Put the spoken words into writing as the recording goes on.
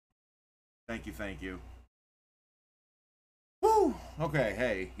Thank you, thank you. Woo! Okay,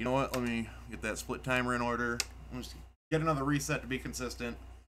 hey, you know what? Let me get that split timer in order. Let's get another reset to be consistent.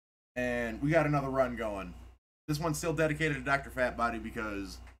 And we got another run going. This one's still dedicated to Dr. Fatbody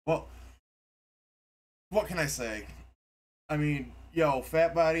because, well, what can I say? I mean, yo,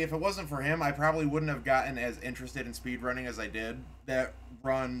 Fatbody, if it wasn't for him, I probably wouldn't have gotten as interested in speedrunning as I did. That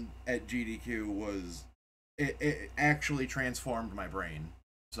run at GDQ was, it actually transformed my brain.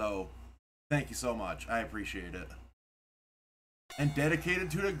 So, thank you so much. I appreciate it. And dedicated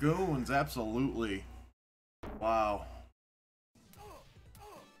to the goons, absolutely. Wow.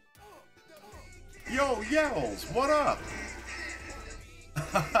 Yo, Yells, what up?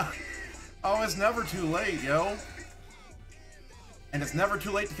 Oh, it's never too late, yo. And it's never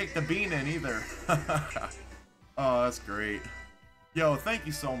too late to kick the bean in, either. Oh, that's great. Yo, thank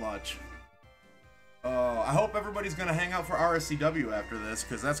you so much. I hope everybody's gonna hang out for RSCW after this,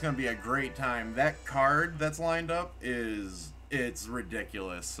 because that's gonna be a great time. That card that's lined up it's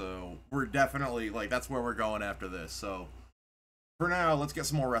ridiculous, so we're definitely, like, that's where we're going after this. So for now, let's get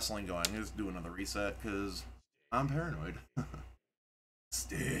some more wrestling going. Let's do another reset, because I'm paranoid.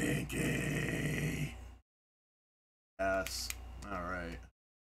 Stinky. Yes. Alright.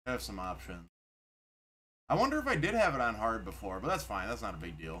 I have some options. I wonder if I did have it on hard before, but that's fine. That's not a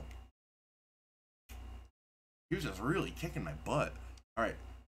big deal. He was just really kicking my butt. Alright.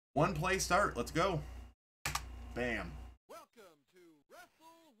 One play start. Let's go. Bam. Welcome to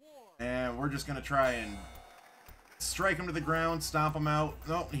Wrestle War. And we're just going to try and strike him to the ground, stomp him out.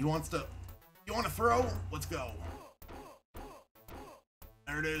 No, he wants to... You want to throw? Let's go.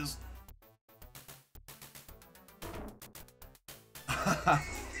 There it is.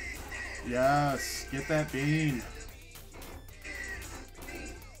 Yes, get that bean.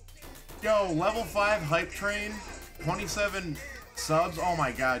 Yo, level 5 hype train, 27 subs. Oh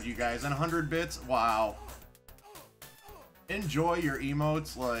my god, you guys, and 100 bits. Wow. Enjoy your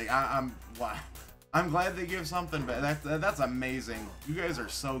emotes. Like I'm glad they give something, but that's amazing. You guys are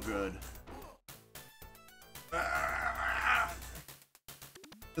so good.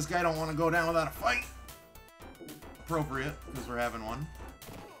 This guy don't want to go down without a fight. Appropriate, because we're having one.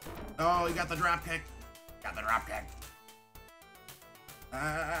 Oh, he got the drop kick. Got the drop kick.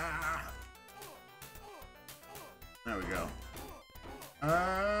 There we go.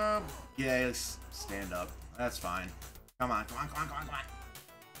 Yes, stand up. That's fine. Come on, come on, come on, come on, come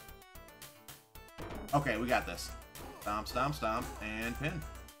on. Okay, we got this. Stomp, stomp, stomp, and pin.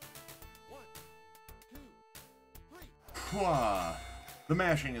 1, 2, 3. The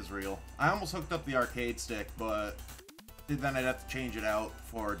mashing is real. I almost hooked up the arcade stick, but then I'd have to change it out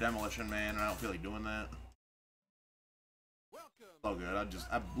for Demolition Man, and I don't feel like doing that. Oh good,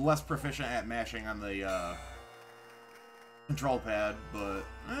 I'm less proficient at mashing on the control pad, but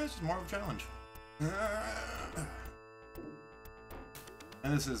it's just more of a challenge.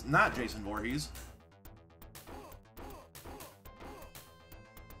 And this is not Jason Voorhees.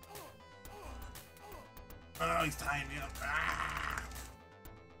 Oh, he's tying me up.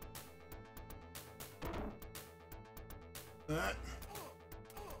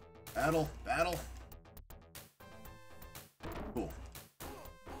 Battle, battle. Cool.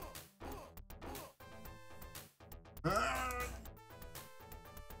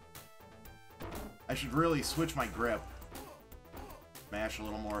 I should really switch my grip. Mash a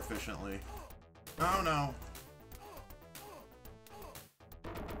little more efficiently. Oh no.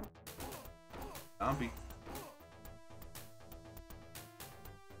 Stompy.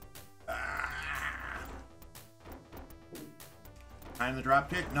 Time the drop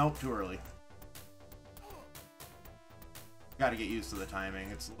kick? Nope, too early. Gotta get used to the timing.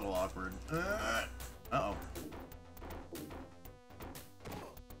 It's a little awkward. Uh-oh.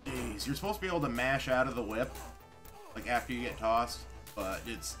 Jeez, you're supposed to be able to mash out of the whip, like after you get tossed, but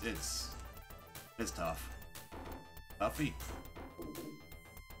it's tough. Toughy.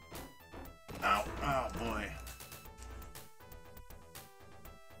 Ow, oh boy.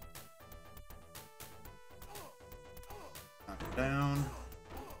 Knock it down.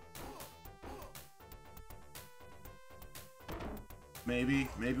 Maybe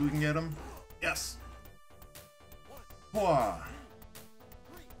we can get him. Yes. Whoa.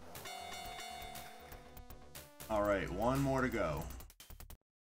 All right, one more to go.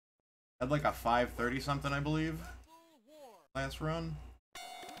 Had like a 530 something, I believe. Last run.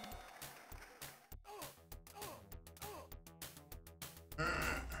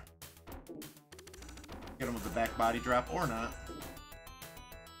 Get him with the back body drop or not.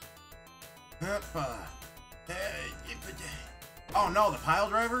 Oh no, the pile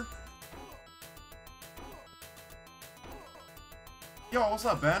driver? Yo, what's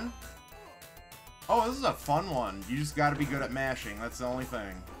up, Ben? Oh, this is a fun one. You just gotta be good at mashing. That's the only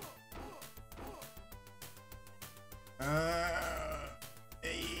thing. Yeah.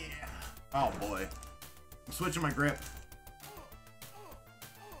 Oh boy. I'm switching my grip.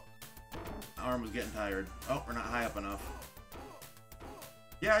 My arm was getting tired. Oh, we're not high up enough.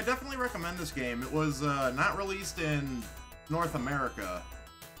 Yeah, I definitely recommend this game. It was not released in North America.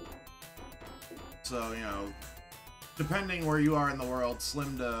 So, you know, depending where you are in the world,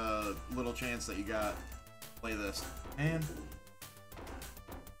 slim to little chance that you got play this. Man.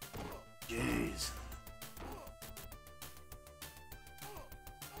 Jeez.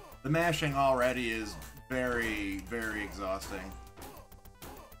 The mashing already is very, very exhausting.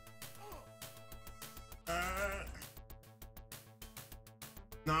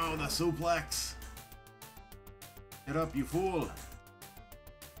 No, the suplex. Get up, you fool.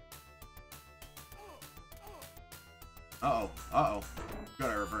 Uh-oh. Uh-oh.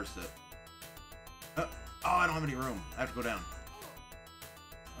 Good, I reversed it. Oh, I don't have any room. I have to go down.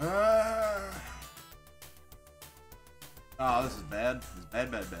 Oh, this is bad. This is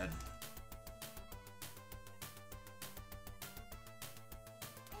bad, bad, bad.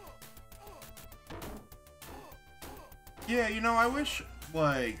 Yeah, you know, I wish,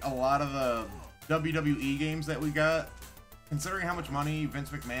 like, a lot of the WWE games that we got, considering how much money Vince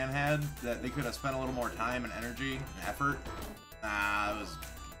McMahon had, that they could have spent a little more time and energy and effort. Nah, it was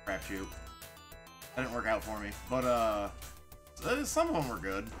a crapshoot. That didn't work out for me. But, some of them were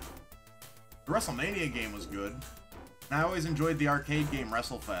good. The WrestleMania game was good. And I always enjoyed the arcade game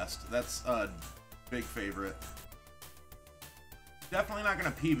WrestleFest. That's a big favorite. Definitely not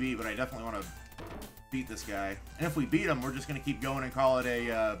going to PB, but I definitely want to beat this guy. And if we beat him, we're just going to keep going and call it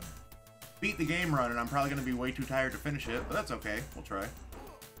a beat the game run, and I'm probably going to be way too tired to finish it, but that's okay. We'll try.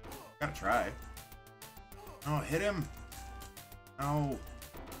 Gotta try. Oh, hit him. Oh.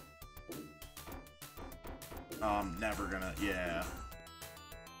 Oh, I'm never gonna, yeah.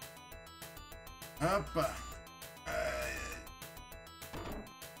 Up.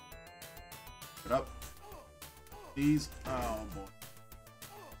 Get up. Please. Oh, boy.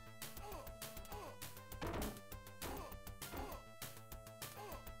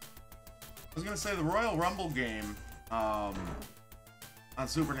 I was gonna say the Royal Rumble game on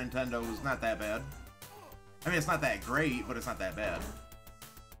Super Nintendo was not that bad. I mean, it's not that great, but it's not that bad.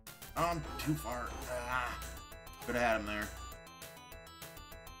 Oh, I'm too far. Could have had him there.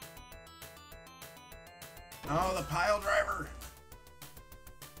 Oh, the pile driver.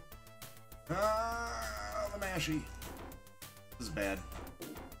 The mashy. This is bad.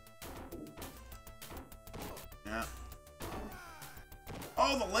 Yeah.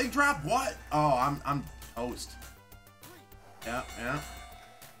 Oh, the leg drop? What? Oh, I'm toast. Yeah, yeah.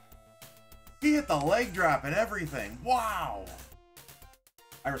 He hit the leg drop and everything. Wow.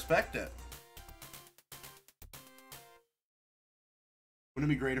 I respect it.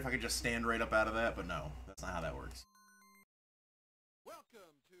 Wouldn't it be great if I could just stand right up out of that? But no, that's not how that works.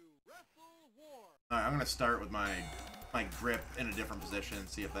 Welcome to Wrestle War. Alright, I'm gonna start with my grip in a different position and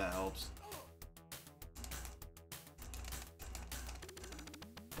see if that helps.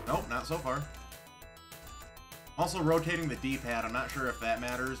 Nope, not so far. Also rotating the D-pad, I'm not sure if that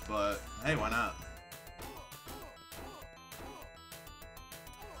matters, but hey, why not?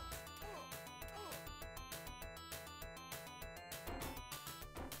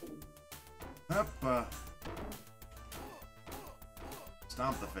 Up,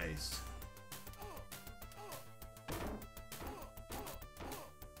 stomp the face.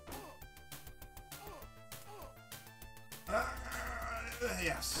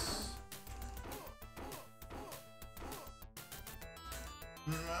 Yes.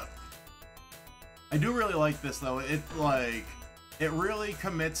 I do really like this though. It really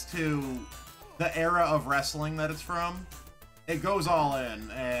commits to the era of wrestling that it's from. It goes all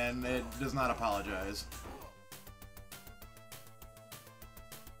in and it does not apologize.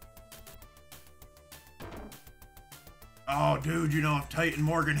 Oh, dude, you know, if Titan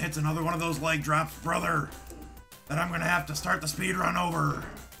Morgan hits another one of those leg drops, brother, then I'm gonna have to start the speed run over.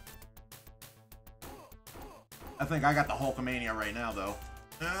 I think I got the Hulkamania right now, though.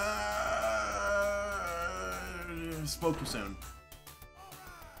 Spoke too soon.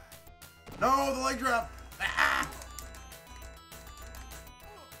 No, the leg drop. Ah!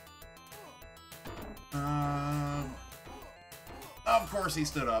 Of course he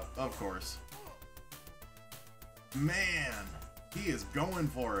stood up. Of course. Man, he is going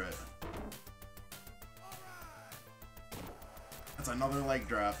for it. That's another leg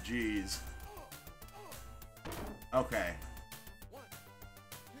drop. Jeez. Okay.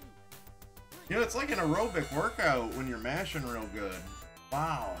 You know, it's like an aerobic workout when you're mashing real good.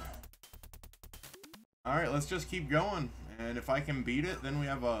 Wow. Alright, let's just keep going. And if I can beat it, then we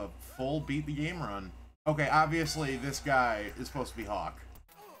have a full beat the game run. Okay, obviously this guy is supposed to be Hawk.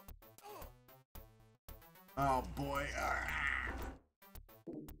 Oh boy.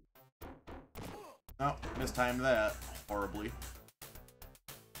 Oh, mistimed that horribly.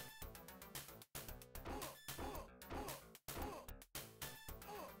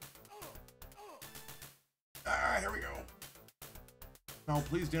 Here we go. No,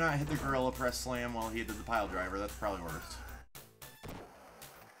 please do not hit the gorilla press slam while he did the pile driver. That's probably worse.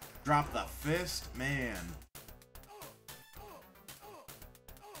 Drop the fist? Man.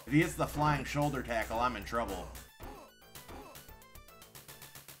 If he hits the flying shoulder tackle, I'm in trouble.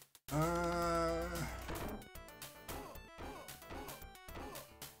 Come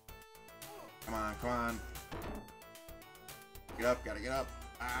on, come on. Get up, gotta get up.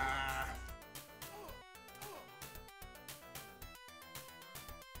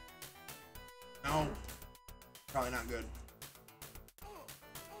 No. Probably not good.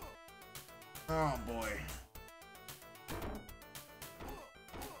 Oh boy.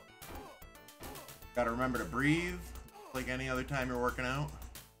 Gotta remember to breathe, like any other time you're working out.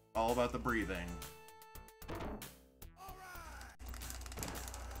 All about the breathing.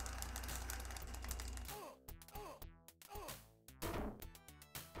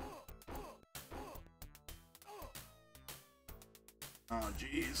 Oh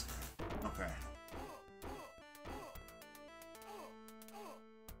jeez. Okay.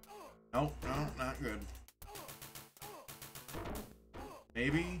 Nope, no, not good.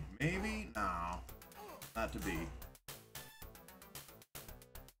 Maybe? Maybe? No. Not to be.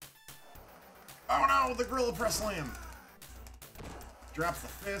 Oh no, the gorilla press slam! Drops the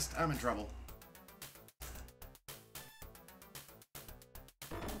fist, I'm in trouble.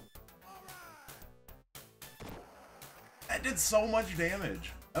 That did so much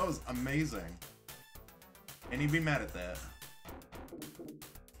damage. That was amazing. And he'd be mad at that.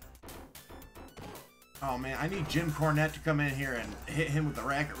 Oh man, I need Jim Cornette to come in here and hit him with the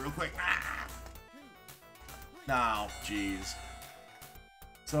racket real quick. Ah! No, jeez.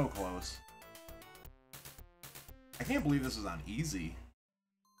 So close. I can't believe this is on easy.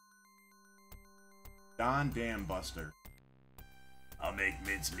 Don Damn Buster. I'll make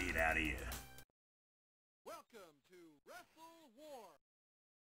mincemeat out of you. Welcome to Wrestle War.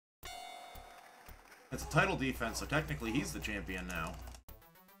 It's a title defense, so technically he's the champion now.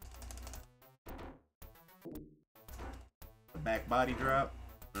 The back body drop.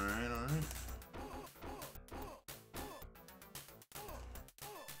 Alright, alright.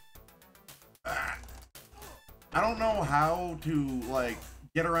 I don't know how to, like,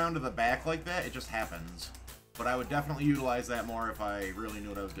 get around to the back like that. It just happens. But I would definitely utilize that more if I really knew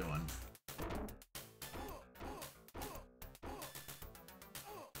what I was doing.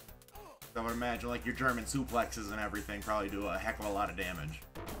 I would imagine, like, your German suplexes and everything probably do a heck of a lot of damage.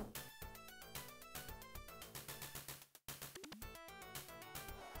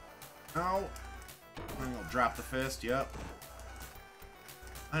 No. I'm gonna drop the fist, yep.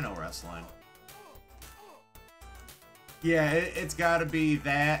 I know wrestling. Yeah, it's gotta be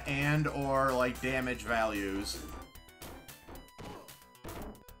that and or, like, damage values.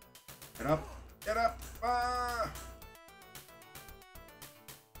 Get up! Get up! Ah!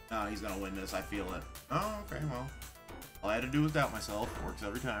 No, he's gonna win this, I feel it. Oh, okay, well. All I had to do was doubt myself. Works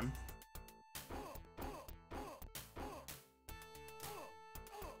every time.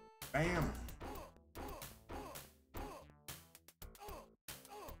 Bam!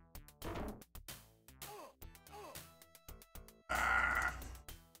 Ah.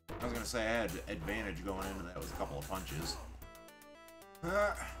 I was gonna say I had advantage going into that with a couple of punches.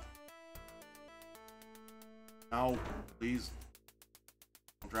 No, please.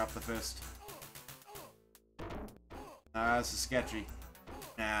 Don't drop the fist. This is sketchy.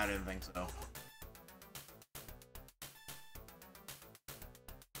 Nah, I didn't think so.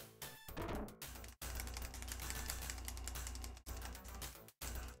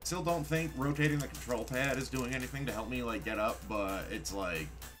 Still don't think rotating the control pad is doing anything to help me, like, get up, but it's like,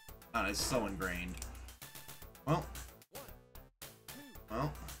 it's so ingrained. Well.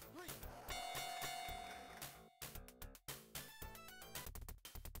 Well.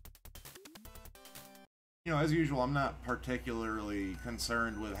 You know, as usual, I'm not particularly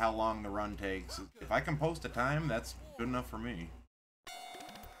concerned with how long the run takes. If I can post a time, that's good enough for me.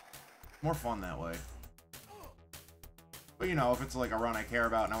 More fun that way. But, you know, if it's like a run I care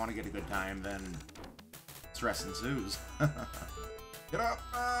about and I want to get a good time, then stress ensues. Get up!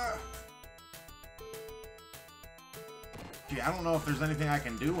 Gee, I don't know if there's anything I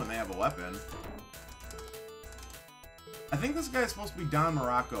can do when they have a weapon. I think this guy's supposed to be Don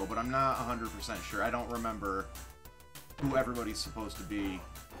Morocco, but I'm not 100% sure. I don't remember who everybody's supposed to be.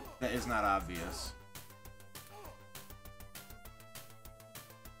 That is not obvious.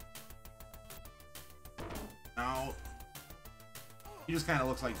 No. He just kind of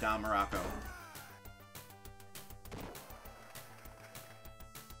looks like Don Morocco.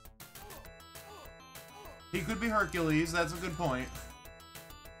 He could be Hercules, that's a good point.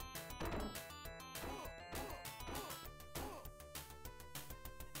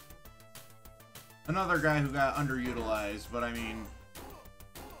 Another guy who got underutilized, but I mean,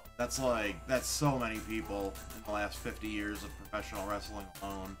 that's so many people in the last 50 years of professional wrestling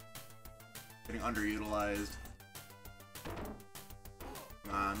alone. Getting underutilized.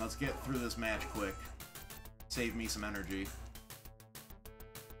 Come on, let's get through this match quick. Save me some energy.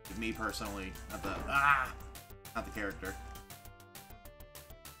 Me personally, not the character.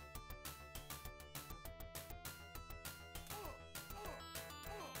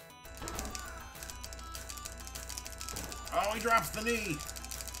 Oh, he drops the knee.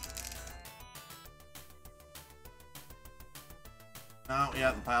 Oh,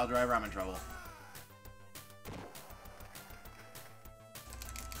 yeah, the pile driver, I'm in trouble.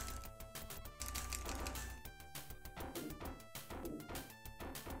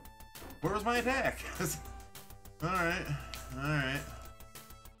 Where was my attack? Alright, alright.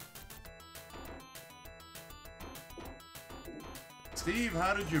 Steve,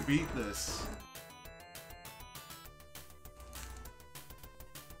 how did you beat this?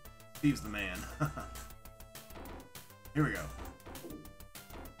 Steve's the man. Here we go.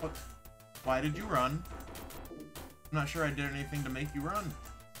 What? Why did you run? I'm not sure I did anything to make you run,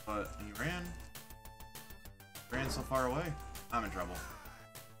 but you ran. Ran so far away. I'm in trouble.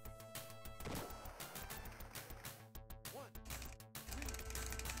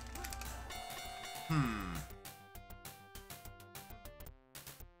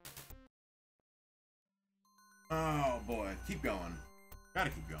 Oh boy, keep going. Gotta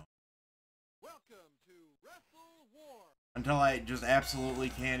keep going. Welcome to Wrestle War. Until I just absolutely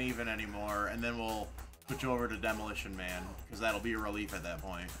can't even anymore, and then we'll switch over to Demolition Man, because that'll be a relief at that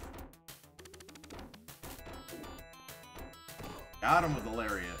point. Got him with the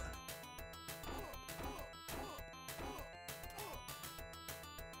lariat.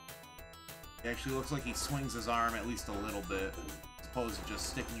 He actually looks like he swings his arm at least a little bit, as opposed to just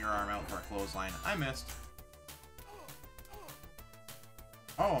sticking your arm out for a clothesline. I missed.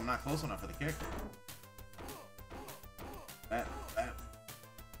 Oh, I'm not close enough for the kick. That.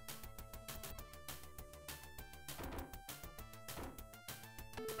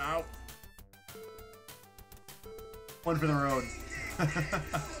 Ow. One for the road.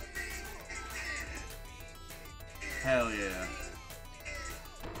 Hell yeah.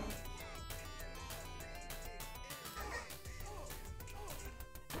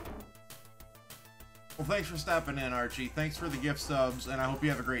 Well, thanks for stopping in, Archie. Thanks for the gift subs, and I hope you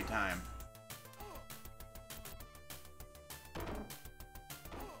have a great time.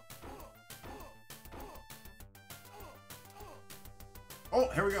 Oh,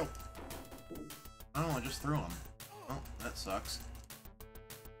 here we go. Oh, I just threw him. Oh, that sucks.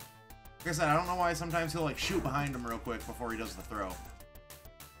 Like I said, I don't know why sometimes he'll like shoot behind him real quick before he does the throw.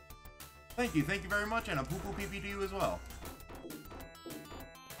 Thank you very much, and a poo-poo pee-pee to you as well.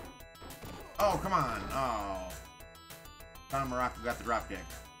 Oh, come on. Oh. Don Morocco got the dropkick.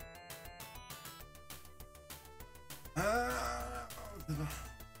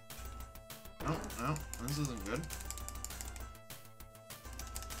 No, this isn't good.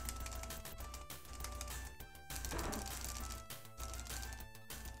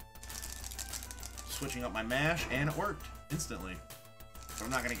 Switching up my mash, and it worked instantly. But I'm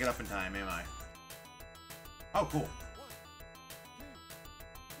not going to get up in time, am I? Oh, cool.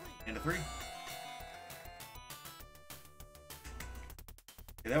 And a 3.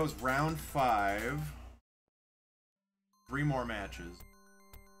 Okay, that was round 5. 3 more matches.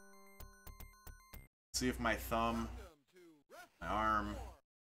 See if my thumb, my arm,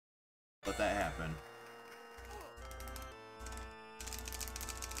 let that happen.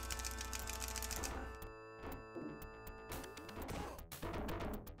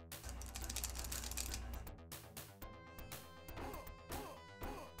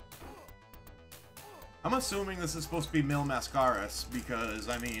 I'm assuming this is supposed to be Mil Mascaras, because,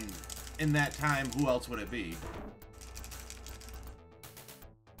 I mean, in that time, who else would it be?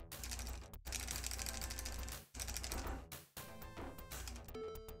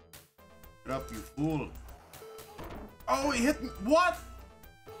 Get up, you fool. Oh, he hit... What?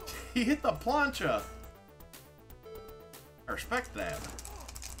 He hit the plancha. I respect that.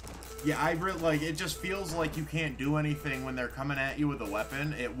 Yeah, I really like it. Just feels like you can't do anything when they're coming at you with a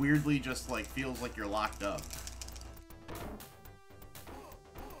weapon. It weirdly just like feels like you're locked up.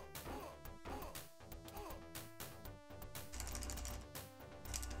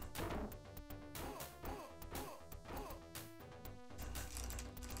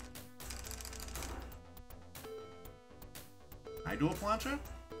 Can I do a plancha?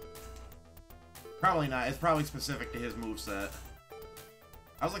 Probably not. It's probably specific to his moveset.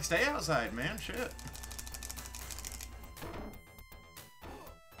 I was like, stay outside, man. Shit.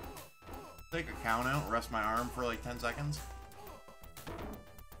 Take a count out, rest my arm for like 10 seconds.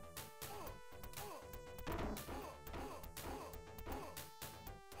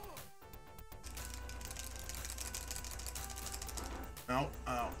 No,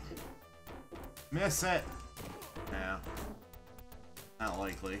 oh. Miss it. Yeah. Not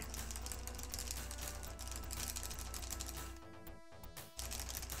likely.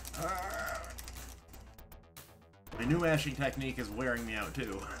 My new mashing technique is wearing me out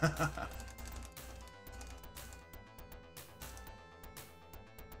too.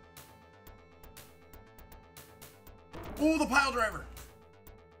 Oh, the pile driver!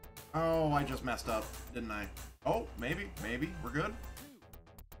 Oh, I just messed up, didn't I? Oh, maybe. We're good?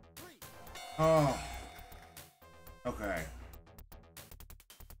 Oh. Okay.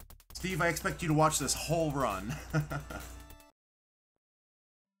 Steve, I expect you to watch this whole run.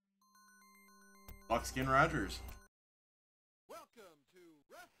 Buckskin Rogers. Welcome to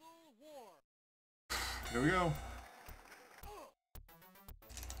Wrestle War. Here we go.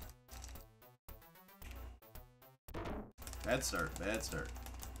 Bad start, bad start.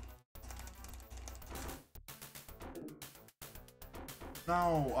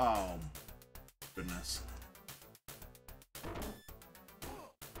 No, oh, goodness.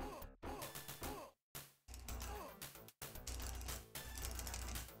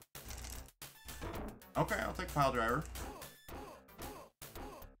 Okay, I'll take pile driver.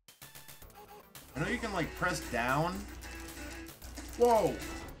 I know you can like press down. Whoa!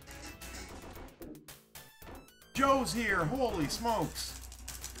 Joe's here, holy smokes.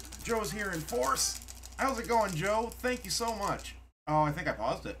 Joe's here in force. How's it going, Joe? Thank you so much. Oh, I think I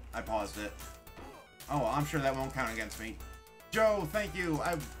paused it. Oh, well, I'm sure that won't count against me. Joe, thank you.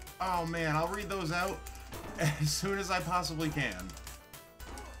 Oh man, I'll read those out as soon as I possibly can.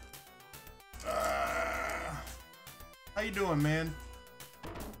 How you doing, man?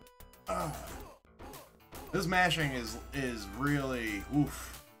 This mashing is really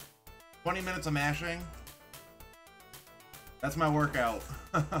oof. 20 minutes of mashing. That's my workout.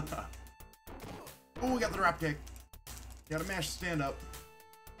 Oh, we got the drop kick. Gotta mash the stand up.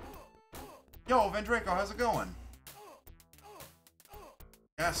 Yo, Vendraco, how's it going?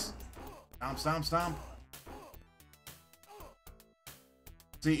 Yes. Stomp, stomp, stomp.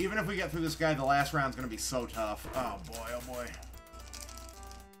 See, even if we get through this guy, the last round's gonna be so tough. Oh boy, oh boy.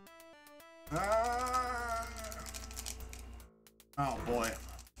 Oh boy.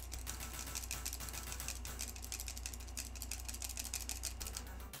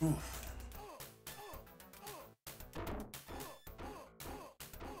 Oof.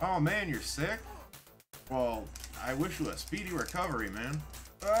 Oh man, you're sick? Well, I wish you a speedy recovery, man.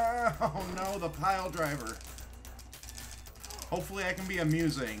 Oh no, the pile driver. Hopefully I can be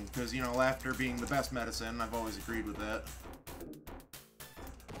amusing, because, you know, laughter being the best medicine. I've always agreed with that.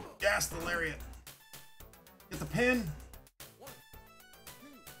 Yes, the lariat. Get the pin. 1, 2,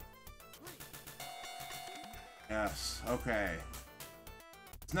 3. Yes, okay.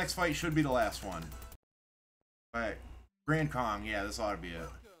 This next fight should be the last one. Alright. Grand Kong, yeah, this ought to be it.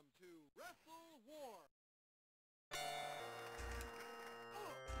 Welcome to Wrestle War.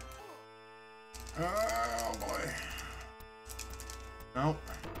 Oh boy. Nope.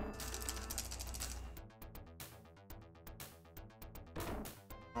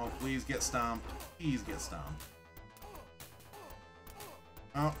 Oh, please get stomped. Please get stomped.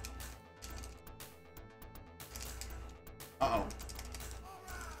 Oh. Uh-oh.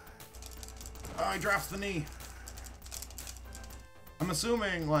 Oh, he drops the knee. I'm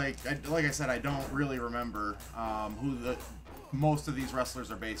assuming, like I said, I don't really remember who most of these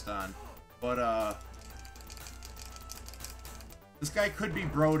wrestlers are based on. But, this guy could be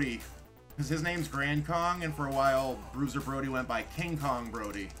Brody, because his name's Grand Kong, and for a while, Bruiser Brody went by King Kong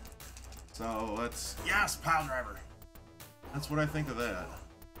Brody. So, let's... Yes, pile driver! That's what I think of that.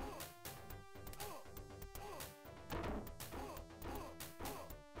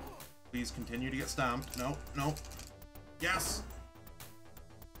 Please continue to get stomped. Nope, nope. Yes!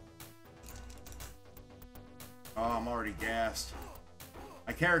 Oh, I'm already gassed.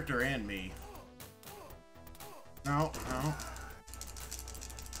 My character and me. No, no.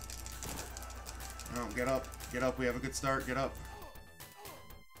 Oh, get up. Get up. We have a good start. Get up.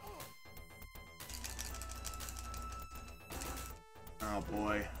 Oh,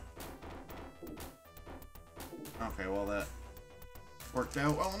 boy. Okay, well, that worked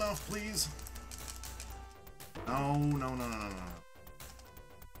out well enough, please. No, no, no, no, no, no.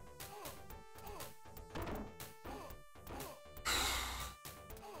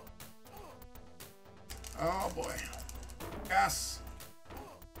 Oh, boy. Yes.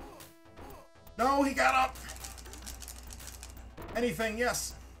 No, he got up. Anything,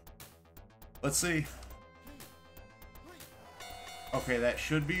 yes. Let's see. Okay, that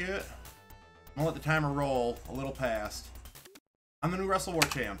should be it. I'm gonna let the timer roll a little past. I'm the new Wrestle War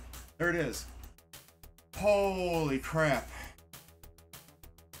champ. There it is. Holy crap.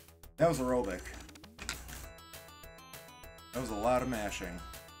 That was aerobic. That was a lot of mashing.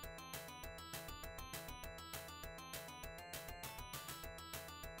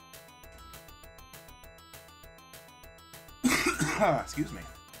 Excuse me.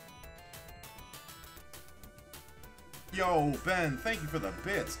 Yo, Ben, thank you for the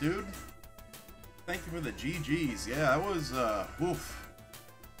bits, dude. Thank you for the GGs. Yeah, that was, oof.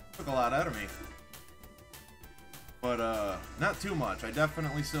 Took a lot out of me. But, not too much. I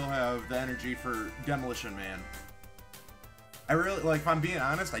definitely still have the energy for Demolition Man. I really, like, if I'm being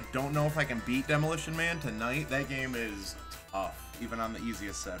honest, I don't know if I can beat Demolition Man tonight. That game is tough, even on the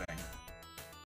easiest setting.